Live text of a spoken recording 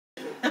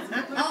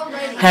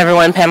Hi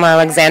everyone, Pamela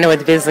Alexander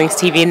with BizLinks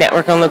TV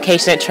Network on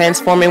location at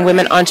Transforming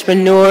Women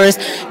Entrepreneurs,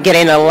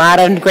 getting a lot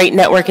of great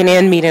networking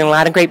in, meeting a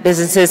lot of great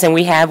businesses, and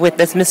we have with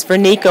us Ms.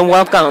 Fernika.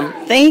 Welcome.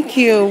 Thank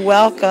you.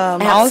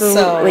 Welcome.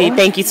 Absolutely. Also,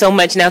 thank you so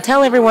much. Now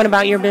tell everyone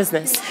about your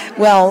business.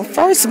 well,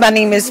 first, my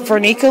name is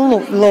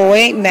Fernika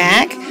Lloyd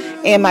Mack,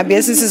 and my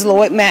business is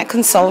Lloyd Mack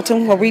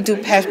Consulting, where we do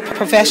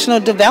professional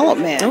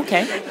development.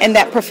 Okay. And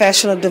that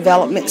professional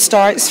development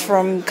starts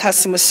from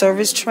customer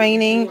service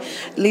training,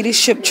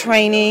 leadership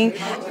training,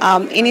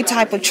 any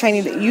type of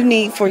training that you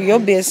need for your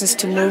business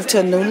to move to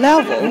a new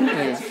level.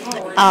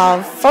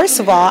 First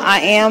of all, I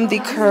am the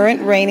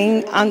current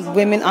reigning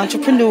women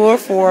entrepreneur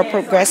for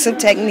Progressive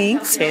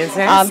Techniques.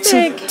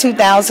 Fantastic.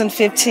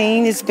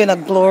 2015 has been a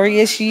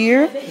glorious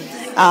year.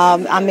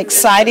 I'm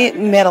excited,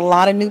 met a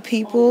lot of new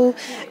people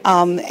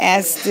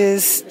as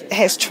this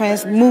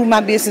has moved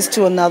my business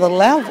to another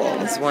level.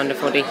 It's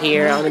wonderful to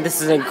hear. I mean,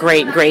 this is a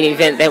great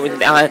event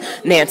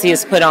that Nancy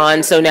has put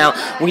on. So now,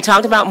 we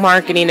talked about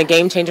marketing, a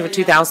game changer for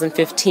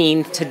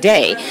 2015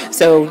 today.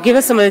 So give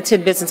us some of the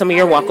tidbits and some of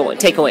your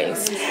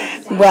takeaways.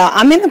 Well,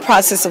 I'm in the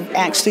process of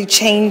actually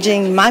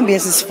changing my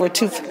business for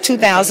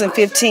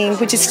 2015,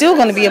 which is still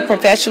going to be a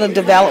professional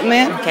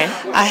development. Okay.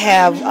 I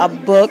have a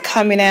book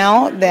coming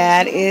out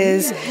that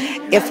is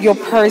If Your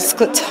Purse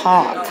Could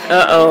Talk.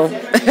 Uh-oh.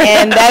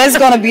 And that is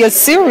going to be a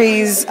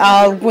series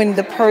when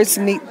the purse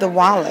meet the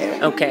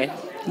wallet. Okay.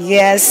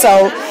 Yeah,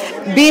 so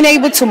being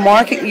able to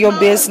market your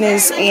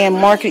business and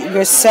market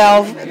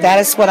yourself, that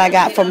is what I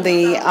got from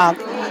the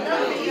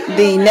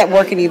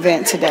networking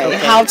event today.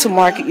 Okay. How to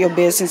market your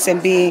business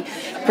and be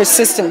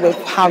persistent with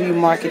how you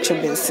market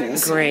your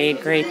business. Great.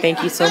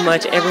 Thank you so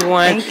much,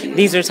 everyone.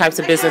 These are types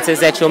of businesses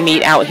that you'll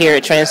meet out here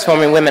at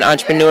Transforming Women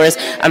Entrepreneurs.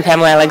 I'm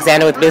Pamela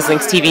Alexander with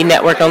BizLinks TV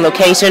Network on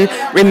location.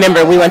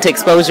 Remember, we want to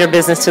expose your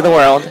business to the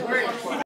world.